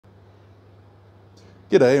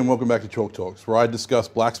G'day and welcome back to Chalk Talks, where I discuss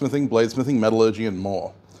blacksmithing, bladesmithing, metallurgy and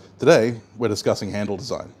more. Today, we're discussing handle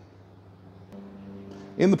design.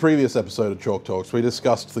 In the previous episode of Chalk Talks, we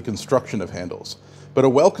discussed the construction of handles, but a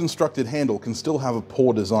well-constructed handle can still have a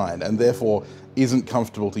poor design and therefore isn't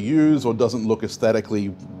comfortable to use or doesn't look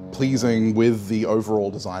aesthetically pleasing with the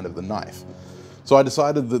overall design of the knife. So I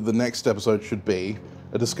decided that the next episode should be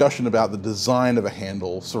a discussion about the design of a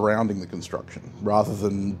handle surrounding the construction, rather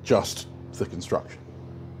than just the construction.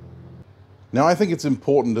 Now, I think it's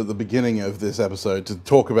important at the beginning of this episode to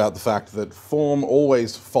talk about the fact that form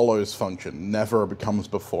always follows function, never comes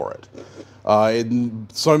before it. In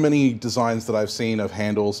so many designs that I've seen of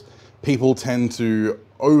handles, people tend to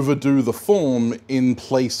overdo the form in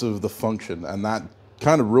place of the function, and that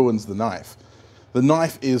kind of ruins the knife. The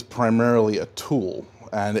knife is primarily a tool,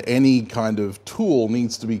 and any kind of tool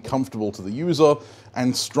needs to be comfortable to the user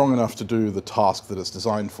and strong enough to do the task that it's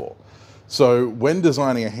designed for. So when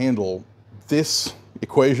designing a handle, this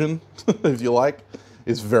equation, if you like,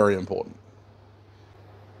 is very important.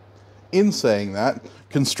 In saying that,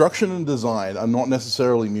 construction and design are not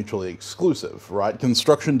necessarily mutually exclusive, right?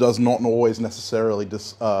 Construction does not always necessarily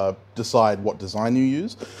decide what design you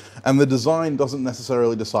use, and the design doesn't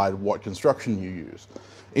necessarily decide what construction you use.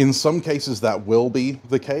 In some cases that will be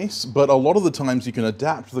the case, but a lot of the times you can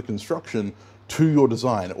adapt the construction to your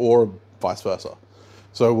design, or vice versa.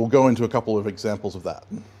 So we'll go into a couple of examples of that.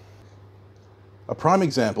 A prime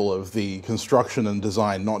example of the construction and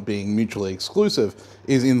design not being mutually exclusive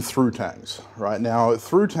is in through tangs. Right now,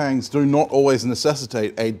 through tangs do not always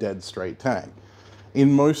necessitate a dead straight tang.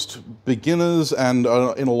 In most beginners and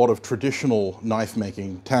in a lot of traditional knife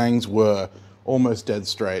making, tangs were almost dead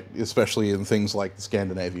straight, especially in things like the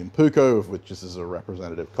Scandinavian Puukko, of which this is a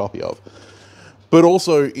representative copy of. But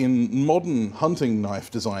also in modern hunting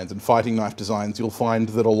knife designs and fighting knife designs, you'll find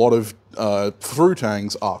that a lot of through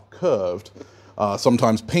tangs are curved.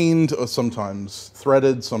 Sometimes peened, or sometimes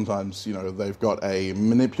threaded, sometimes, they've got a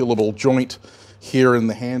manipulable joint here in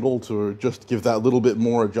the handle to just give that little bit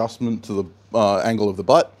more adjustment to the angle of the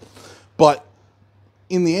butt. But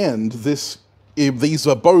in the end, these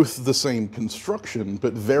are both the same construction,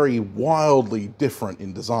 but very wildly different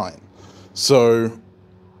in design. So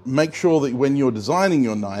make sure that when you're designing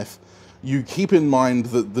your knife, you keep in mind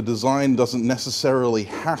that the design doesn't necessarily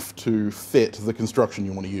have to fit the construction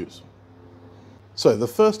you want to use. So the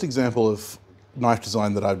first example of knife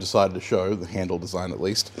design that I've decided to show, the handle design at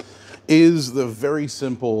least, is the very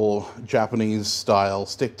simple Japanese style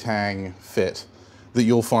stick tang fit that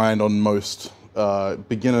you'll find on most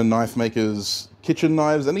beginner knife makers' kitchen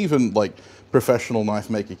knives, and even like professional knife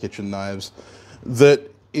maker kitchen knives,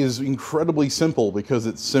 that is incredibly simple because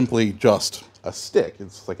it's simply just a stick.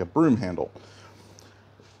 It's like a broom handle.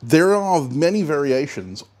 There are many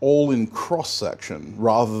variations, all in cross-section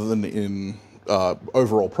rather than in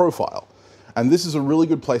overall profile. And this is a really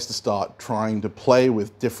good place to start trying to play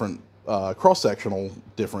with different cross-sectional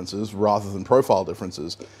differences rather than profile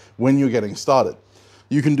differences when you're getting started.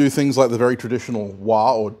 You can do things like the very traditional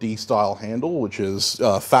Wa or D style handle, which is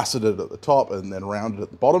faceted at the top and then rounded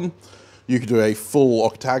at the bottom. You could do a full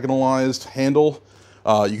octagonalized handle,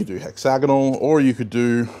 you could do hexagonal, or you could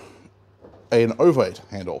do an ovate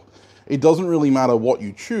handle. It doesn't really matter what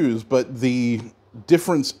you choose, but the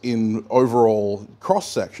difference in overall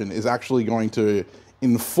cross-section is actually going to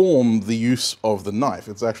inform the use of the knife.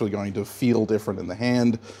 It's actually going to feel different in the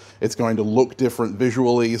hand. It's going to look different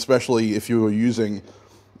visually, especially if you are using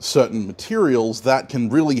certain materials that can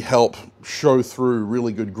really help show through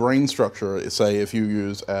really good grain structure, say if you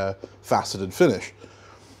use a faceted finish.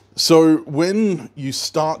 So when you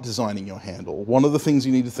start designing your handle, one of the things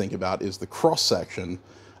you need to think about is the cross-section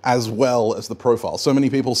as well as the profile. So many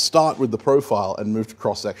people start with the profile and move to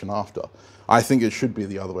cross-section after. I think it should be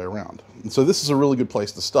the other way around. And so this is a really good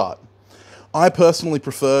place to start. I personally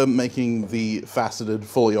prefer making the faceted,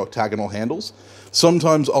 fully octagonal handles.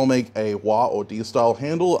 Sometimes I'll make a Wa or D style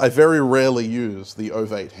handle. I very rarely use the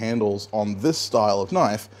ovate handles on this style of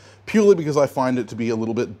knife, purely because I find it to be a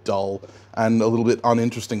little bit dull and a little bit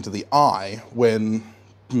uninteresting to the eye when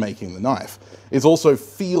making the knife. It also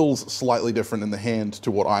feels slightly different in the hand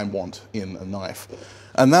to what I want in a knife.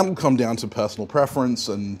 And that'll come down to personal preference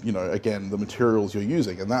and, again, the materials you're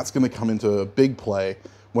using. And that's going to come into a big play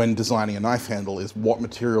when designing a knife handle, is what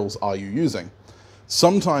materials are you using.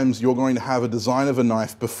 Sometimes you're going to have a design of a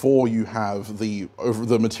knife before you have the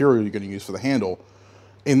material you're going to use for the handle,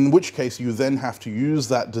 in which case you then have to use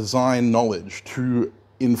that design knowledge to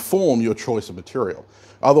inform your choice of material.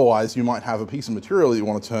 Otherwise, you might have a piece of material that you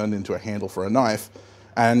want to turn into a handle for a knife,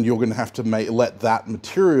 and you're going to have to let that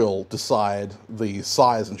material decide the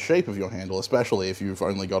size and shape of your handle, especially if you've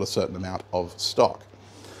only got a certain amount of stock.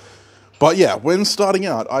 But yeah, when starting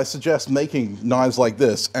out, I suggest making knives like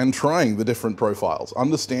this and trying the different profiles,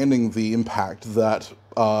 understanding the impact that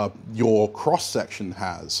your cross-section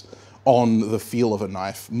has on the feel of a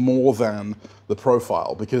knife more than the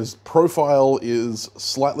profile, because profile is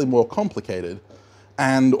slightly more complicated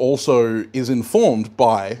and also is informed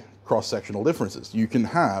by cross-sectional differences. You can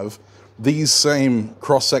have these same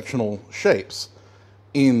cross-sectional shapes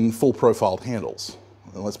in full profiled handles.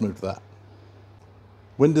 And let's move to that.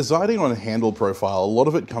 When deciding on a handle profile, a lot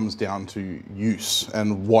of it comes down to use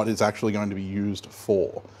and what it's actually going to be used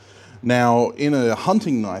for. Now, in a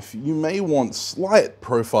hunting knife, you may want slight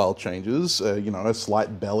profile changes, a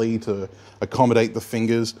slight belly to accommodate the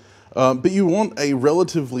fingers, but you want a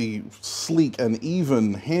relatively sleek and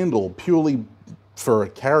even handle purely for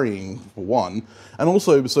carrying, for one, and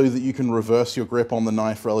also so that you can reverse your grip on the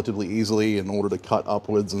knife relatively easily in order to cut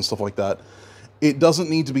upwards and stuff like that. It doesn't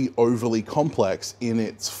need to be overly complex in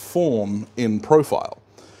its form in profile.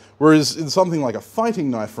 Whereas in something like a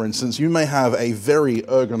fighting knife, for instance, you may have a very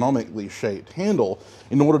ergonomically shaped handle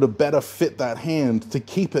in order to better fit that hand to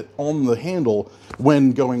keep it on the handle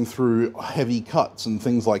when going through heavy cuts and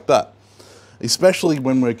things like that. Especially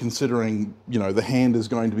when we're considering, the hand is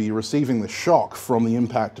going to be receiving the shock from the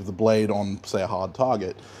impact of the blade on, say, a hard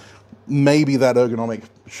target. Maybe that ergonomic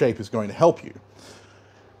shape is going to help you.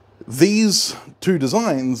 These two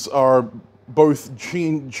designs are both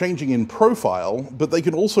changing in profile, but they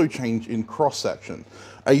can also change in cross-section.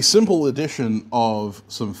 A simple addition of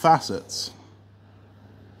some facets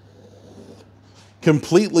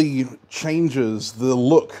completely changes the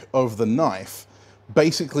look of the knife,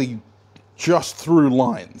 basically just through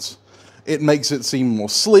lines. It makes it seem more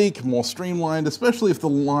sleek, more streamlined, especially if the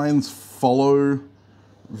lines follow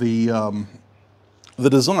the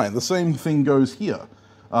design. The same thing goes here.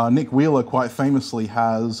 Nick Wheeler quite famously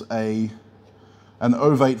has an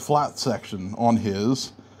ovate flat section on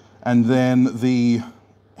his, and then the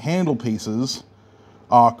handle pieces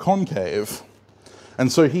are concave.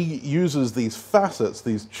 And so he uses these facets,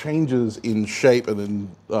 these changes in shape and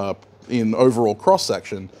in overall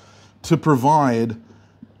cross-section, to provide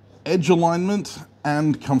edge alignment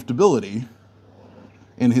and comfortability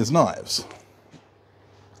in his knives.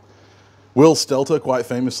 Will Stelter quite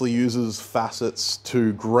famously uses facets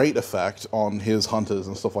to great effect on his hunters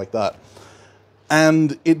and stuff like that.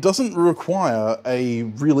 And it doesn't require a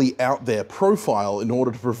really out there profile in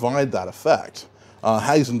order to provide that effect.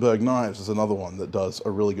 Heisenberg Knives is another one that does a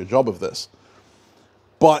really good job of this.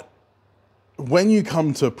 But when you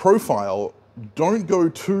come to profile, don't go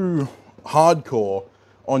too hardcore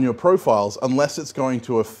on your profiles unless it's going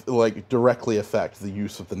to directly affect the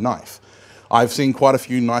use of the knife. I've seen quite a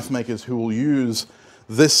few knife makers who will use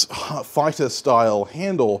this fighter style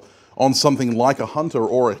handle on something like a hunter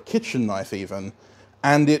or a kitchen knife even,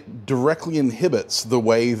 and it directly inhibits the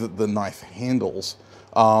way that the knife handles,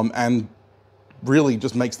 and really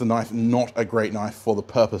just makes the knife not a great knife for the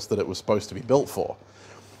purpose that it was supposed to be built for.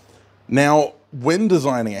 Now, when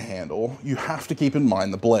designing a handle, you have to keep in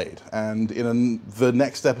mind the blade, and in the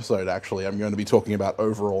next episode, actually, I'm going to be talking about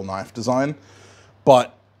overall knife design,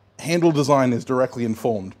 but handle design is directly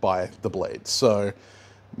informed by the blade. So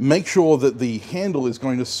make sure that the handle is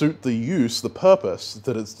going to suit the use, the purpose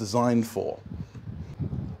that it's designed for.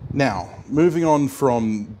 Now, moving on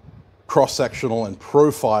from cross-sectional and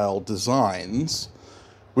profile designs,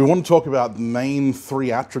 we want to talk about the main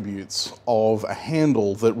three attributes of a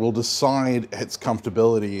handle that will decide its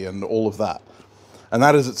comfortability and all of that. And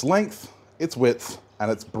that is its length, its width,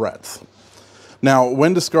 and its breadth. Now,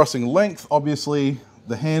 when discussing length, obviously,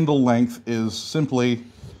 the handle length is simply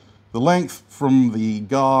the length from the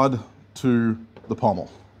guard to the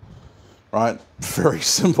pommel, right? Very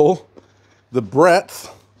simple. The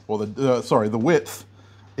breadth, or the width,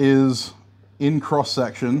 is in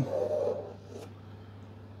cross-section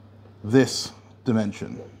this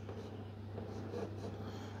dimension.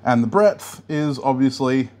 And the breadth is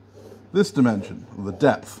obviously this dimension, or the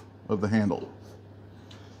depth of the handle.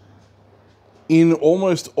 In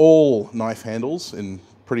almost all knife handles, in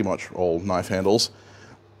pretty much all knife handles,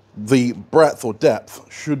 the breadth or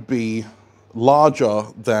depth should be larger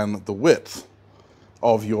than the width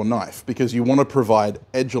of your knife, because you want to provide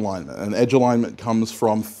edge alignment. And edge alignment comes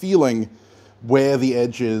from feeling where the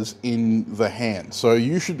edge is in the hand. So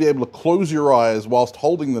you should be able to close your eyes whilst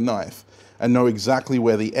holding the knife and know exactly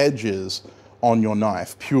where the edge is on your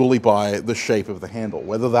knife purely by the shape of the handle.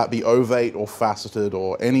 Whether that be ovate or faceted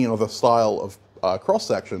or any other style of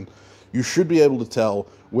cross-section, you should be able to tell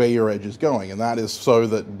where your edge is going. And that is so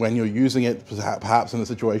that when you're using it, perhaps in a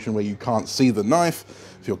situation where you can't see the knife,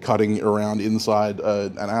 if you're cutting around inside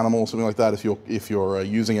an animal or something like that, if you're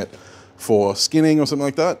using it for skinning or something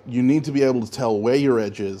like that, you need to be able to tell where your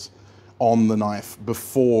edge is on the knife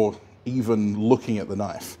before even looking at the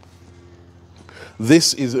knife.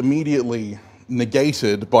 This is immediately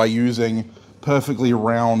negated by using perfectly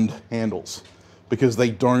round handles, because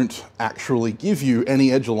they don't actually give you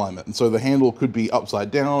any edge alignment. And so the handle could be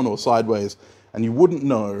upside down or sideways, and you wouldn't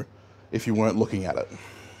know if you weren't looking at it.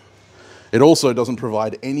 It also doesn't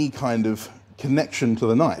provide any kind of connection to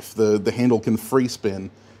the knife. The handle can free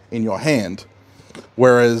spin in your hand,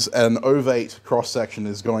 whereas an ovate cross-section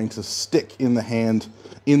is going to stick in the hand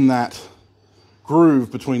in that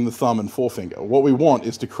groove between the thumb and forefinger. What we want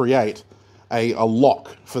is to create a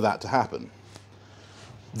lock for that to happen.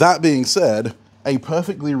 That being said, a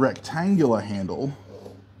perfectly rectangular handle,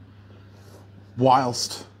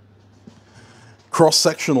 whilst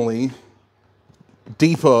cross-sectionally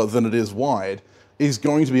deeper than it is wide, is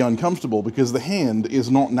going to be uncomfortable because the hand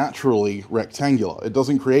is not naturally rectangular. It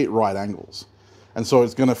doesn't create right angles. And so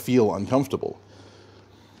it's going to feel uncomfortable.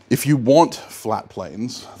 If you want flat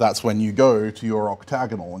planes, that's when you go to your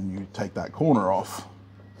octagonal and you take that corner off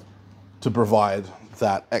to provide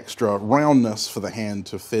that extra roundness for the hand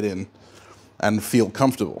to fit in and feel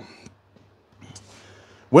comfortable.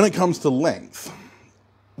 When it comes to length,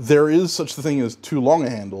 there is such a thing as too long a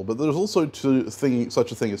handle, but there's also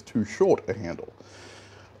such a thing as too short a handle.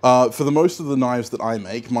 For the most of the knives that I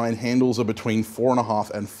make, my handles are between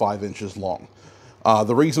 4.5 and 5 inches long.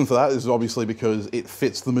 The reason for that is obviously because it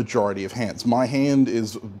fits the majority of hands. My hand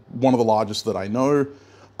is one of the largest that I know,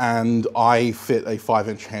 and I fit a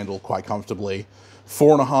 5-inch handle quite comfortably.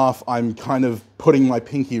 4.5, I'm kind of putting my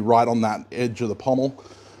pinky right on that edge of the pommel,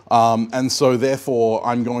 and so therefore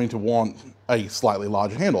I'm going to want a slightly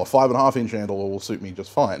larger handle. A 5.5-inch handle will suit me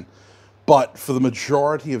just fine. But for the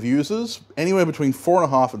majority of users, anywhere between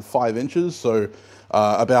 4.5 and 5 inches, so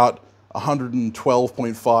about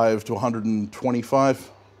 112.5 to 125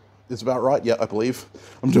 is about right. Yeah, I believe.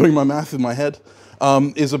 I'm doing my math in my head.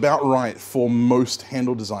 Is about right for most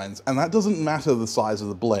handle designs. And that doesn't matter the size of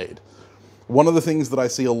the blade. One of the things that I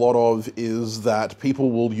see a lot of is that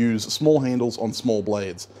people will use small handles on small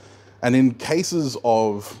blades. And in cases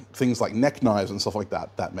of things like neck knives and stuff like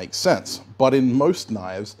that, that makes sense. But in most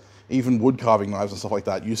knives, even wood carving knives and stuff like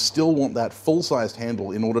that, you still want that full-sized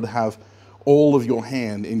handle in order to have all of your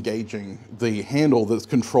hand engaging the handle that's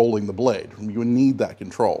controlling the blade. You need that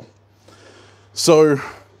control. So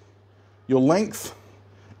your length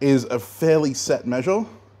is a fairly set measure.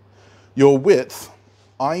 Your width,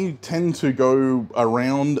 I tend to go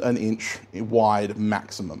around an inch wide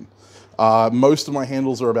maximum. Most of my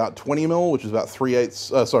handles are about 20 mil, which is about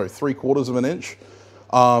 3/4 of an inch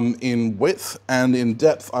in width, and in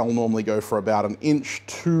depth I'll normally go for about an inch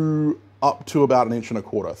to up to about an inch and a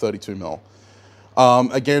quarter, 32 mil.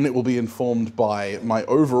 Again, it will be informed by my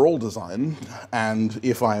overall design, and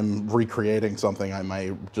if I'm recreating something, I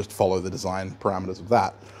may just follow the design parameters of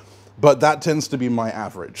that. But that tends to be my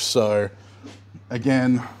average. So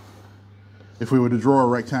again, if we were to draw a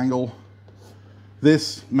rectangle,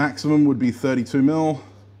 this maximum would be 32 mil,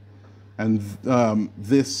 and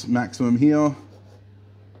this maximum here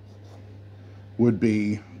would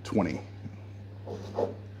be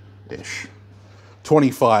 20-ish.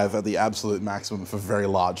 25 at the absolute maximum for very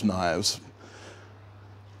large knives.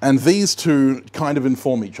 And these two kind of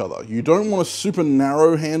inform each other. You don't want a super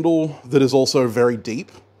narrow handle that is also very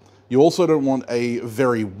deep. You also don't want a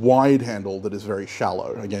very wide handle that is very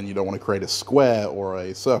shallow. Again, you don't want to create a square or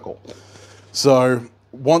a circle. So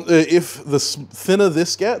if the thinner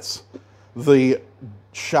this gets, the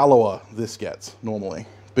shallower this gets normally,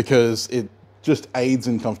 because it just aids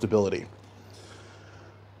in comfortability.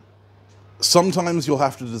 Sometimes you'll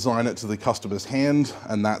have to design it to the customer's hand,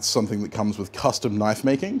 and that's something that comes with custom knife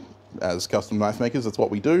making. As custom knife makers, that's what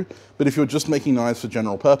we do. But if you're just making knives for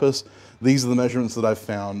general purpose, these are the measurements that I've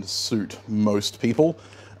found suit most people.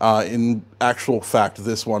 In actual fact,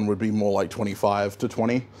 this one would be more like 25 to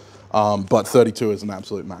 20, but 32 is an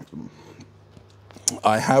absolute maximum.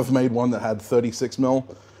 I have made one that had 36 mil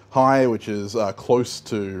high, which is close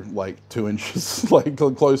to like 2 inches, like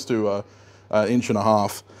close to an inch and a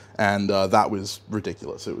half. And that was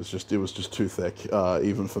ridiculous. It was just too thick,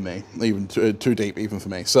 even for me, even too deep, even for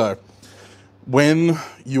me. So when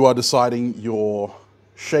you are deciding your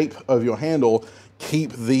shape of your handle,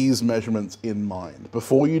 keep these measurements in mind.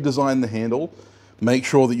 Before you design the handle, make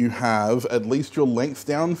sure that you have at least your length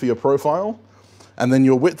down for your profile, and then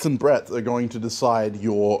your width and breadth are going to decide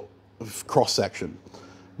your cross-section.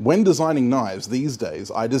 When designing knives these days,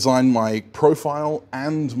 I design my profile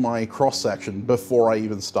and my cross-section before I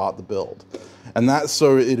even start the build. And that's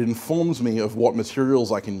so it informs me of what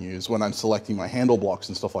materials I can use when I'm selecting my handle blocks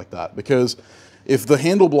and stuff like that. Because if the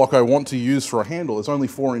handle block I want to use for a handle is only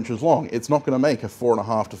 4 inches long, it's not going to make a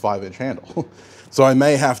 4.5 to 5 inch handle. So I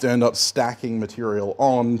may have to end up stacking material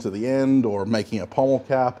on to the end, or making a pommel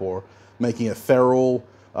cap, or making a ferrule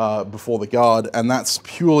before the guard, and that's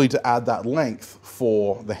purely to add that length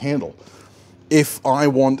for the handle. If I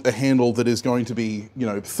want a handle that is going to be,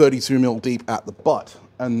 32 mil deep at the butt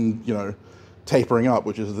and, tapering up,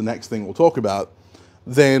 which is the next thing we'll talk about,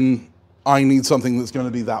 then I need something that's going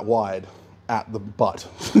to be that wide at the butt.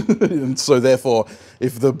 And so therefore,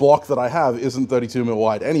 if the block that I have isn't 32 mil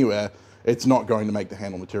wide anywhere, it's not going to make the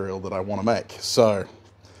handle material that I want to make. So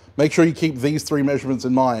make sure you keep these 3 measurements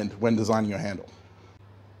in mind when designing your handle.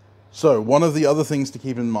 So one of the other things to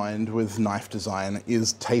keep in mind with knife design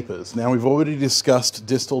is tapers. Now, we've already discussed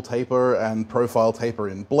distal taper and profile taper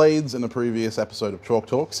in blades in a previous episode of Chalk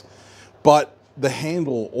Talks, but the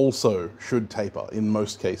handle also should taper in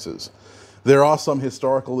most cases. There are some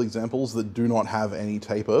historical examples that do not have any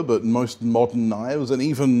taper, but most modern knives, and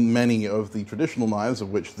even many of the traditional knives,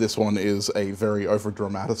 of which this one is a very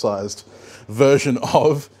over-dramatized version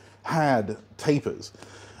of, had tapers.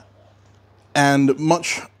 And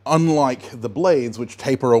much unlike the blades, which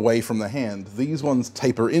taper away from the hand, these ones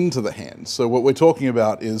taper into the hand. So what we're talking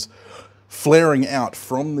about is flaring out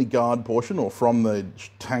from the guard portion, or from the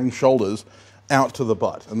tang shoulders, out to the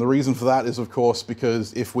butt. And the reason for that is, of course,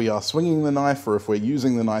 because if we are swinging the knife, or if we're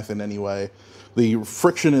using the knife in any way, the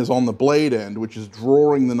friction is on the blade end, which is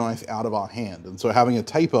drawing the knife out of our hand. And so having a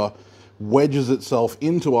taper wedges itself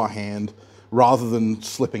into our hand rather than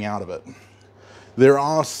slipping out of it. There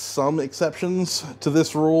are some exceptions to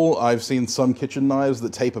this rule. I've seen some kitchen knives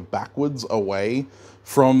that taper backwards away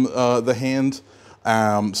from the hand.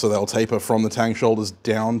 So they'll taper from the tang shoulders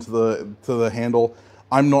down to the handle.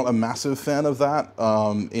 I'm not a massive fan of that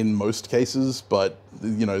in most cases, but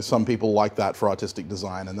some people like that for artistic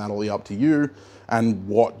design, and that'll be up to you and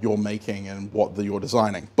what you're making and what you're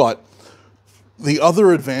designing. But the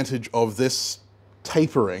other advantage of this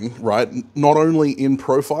tapering, right, not only in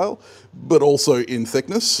profile, but also in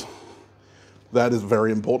thickness, that is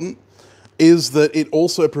very important, is that it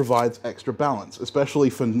also provides extra balance,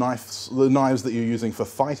 especially for the knives that you're using for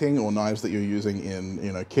fighting, or knives that you're using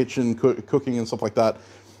in kitchen cooking and stuff like that.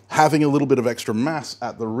 Having a little bit of extra mass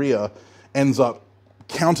at the rear ends up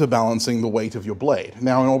counterbalancing the weight of your blade.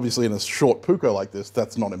 Now, obviously in a short puukko like this,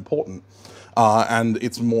 that's not important, and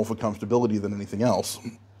it's more for comfortability than anything else.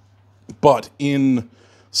 But in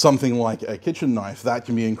something like a kitchen knife, that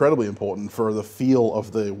can be incredibly important for the feel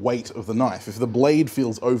of the weight of the knife. If the blade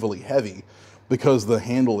feels overly heavy because the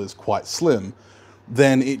handle is quite slim,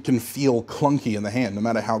 then it can feel clunky in the hand, no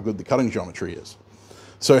matter how good the cutting geometry is.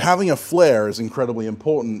 So having a flare is incredibly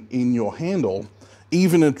important in your handle,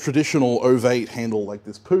 even a traditional ovate handle like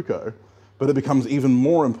this puukko, but it becomes even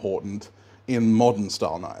more important in modern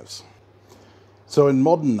style knives. So in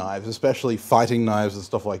modern knives, especially fighting knives and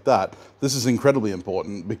stuff like that, this is incredibly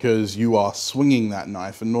important because you are swinging that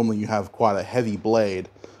knife, and normally you have quite a heavy blade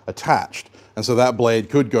attached. And so that blade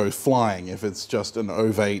could go flying if it's just an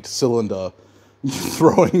ovate cylinder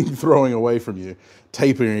throwing away from you,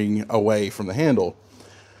 tapering away from the handle.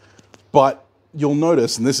 But you'll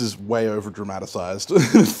notice, and this is way over dramatized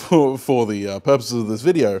for the purposes of this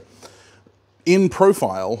video, in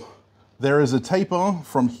profile, there is a taper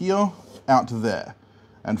from here out to there,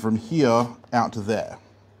 and from here out to there.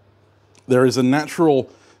 There is a natural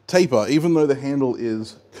taper. Even though the handle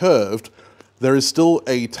is curved, there is still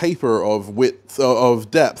a taper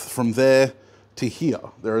of depth from there to here.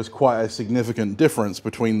 There is quite a significant difference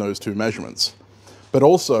between those two measurements. But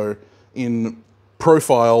also in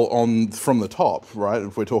profile from the top, right,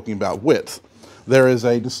 if we're talking about width, there is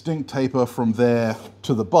a distinct taper from there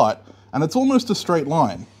to the butt, and it's almost a straight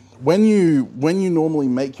line. When you normally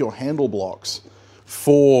make your handle blocks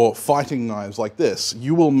for fighting knives like this,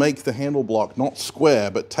 you will make the handle block not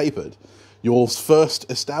square but tapered. You'll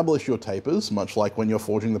first establish your tapers, much like when you're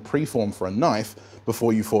forging the preform for a knife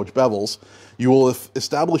before you forge bevels. You will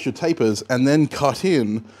establish your tapers and then cut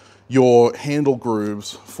in your handle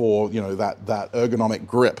grooves for that ergonomic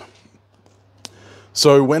grip.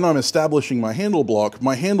 So when I'm establishing my handle block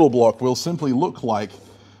will simply look like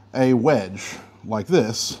a wedge like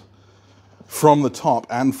this, from the top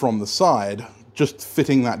and from the side, just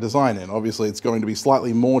fitting that design in. Obviously, it's going to be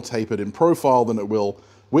slightly more tapered in profile than it will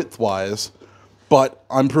width-wise, but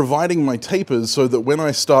I'm providing my tapers so that when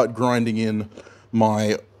I start grinding in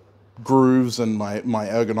my grooves and my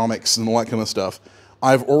ergonomics and all that kind of stuff,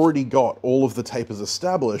 I've already got all of the tapers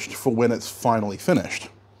established for when it's finally finished.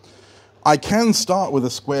 I can start with a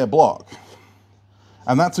square block,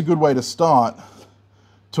 and that's a good way to start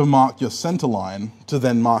to mark your center line to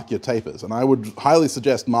then mark your tapers. And I would highly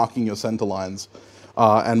suggest marking your center lines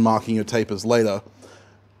and marking your tapers later.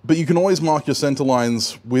 But you can always mark your center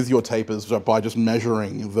lines with your tapers by just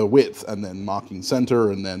measuring the width and then marking center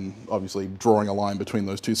and then obviously drawing a line between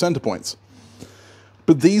those two center points.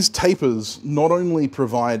 But these tapers not only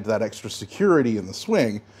provide that extra security in the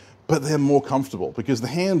swing, but they're more comfortable because the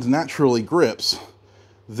hand naturally grips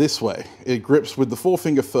this way. It grips with the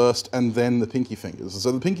forefinger first and then the pinky fingers.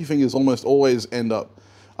 So the pinky fingers almost always end up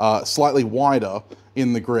slightly wider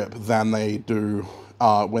in the grip than they do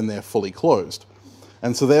when they're fully closed.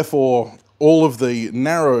 And so therefore, all of the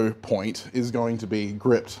narrow point is going to be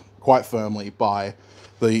gripped quite firmly by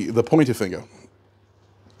the pointer finger.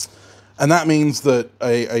 And that means that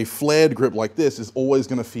a flared grip like this is always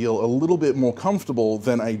going to feel a little bit more comfortable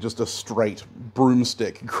than just a straight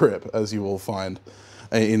broomstick grip, as you will find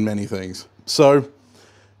in many things. So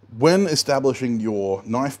when establishing your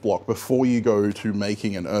knife block before you go to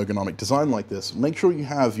making an ergonomic design like this, make sure you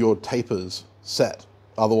have your tapers set.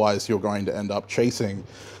 Otherwise, you're going to end up chasing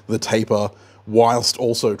the taper whilst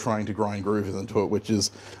also trying to grind grooves into it, which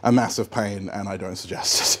is a massive pain, and I don't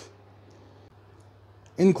suggest it.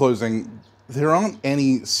 In closing, there aren't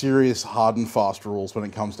any serious hard and fast rules when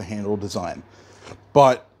it comes to handle design,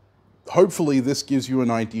 but hopefully this gives you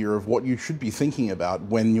an idea of what you should be thinking about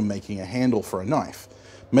when you're making a handle for a knife.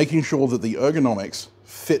 Making sure that the ergonomics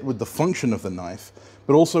fit with the function of the knife,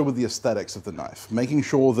 but also with the aesthetics of the knife. Making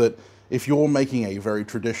sure that if you're making a very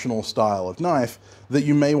traditional style of knife, that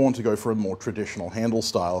you may want to go for a more traditional handle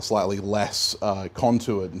style, slightly less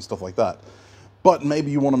contoured and stuff like that. But maybe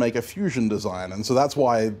you want to make a fusion design, and so that's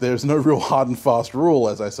why there's no real hard and fast rule,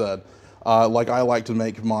 as I said. Like I like to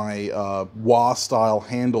make my Wa-style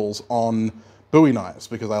handles on Bowie knives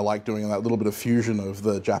because I like doing that little bit of fusion of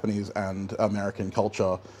the Japanese and American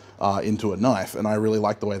culture into a knife, and I really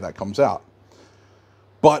like the way that comes out.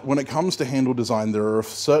 But when it comes to handle design, there are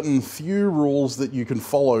certain few rules that you can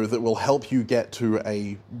follow that will help you get to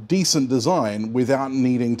a decent design without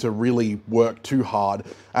needing to really work too hard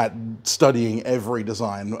at studying every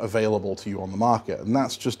design available to you on the market. And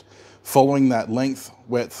that's just following that length,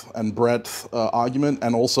 width, and breadth argument,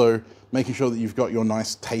 and also making sure that you've got your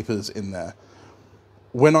nice tapers in there.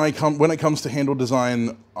 When it comes to handle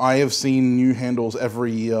design, I have seen new handles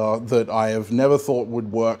every year that I have never thought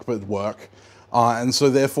would work, but work. And so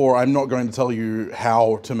therefore, I'm not going to tell you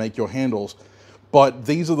how to make your handles, but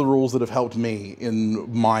these are the rules that have helped me in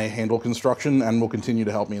my handle construction and will continue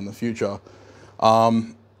to help me in the future.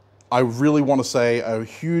 I really want to say a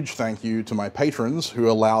huge thank you to my patrons who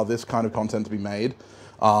allow this kind of content to be made.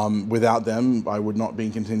 Without them, I would not be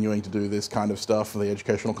continuing to do this kind of stuff for the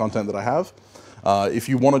educational content that I have. If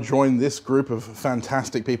you want to join this group of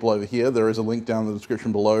fantastic people over here, there is a link down in the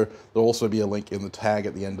description below. There'll also be a link in the tag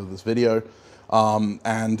at the end of this video.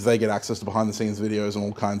 And they get access to behind the scenes videos and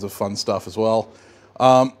all kinds of fun stuff as well.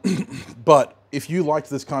 But if you liked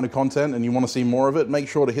this kind of content and you want to see more of it, make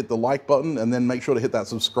sure to hit the like button and then make sure to hit that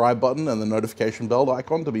subscribe button and the notification bell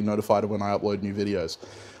icon to be notified when I upload new videos.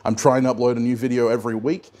 I'm trying to upload a new video every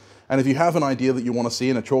week. And if you have an idea that you want to see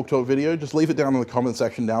in a Chalk Talk video, just leave it down in the comment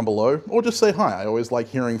section down below, or just say hi. I always like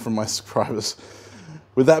hearing from my subscribers.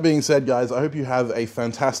 With that being said, guys, I hope you have a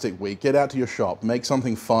fantastic week. Get out to your shop, make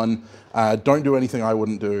something fun, don't do anything I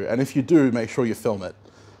wouldn't do, and if you do, make sure you film it.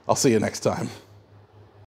 I'll see you next time.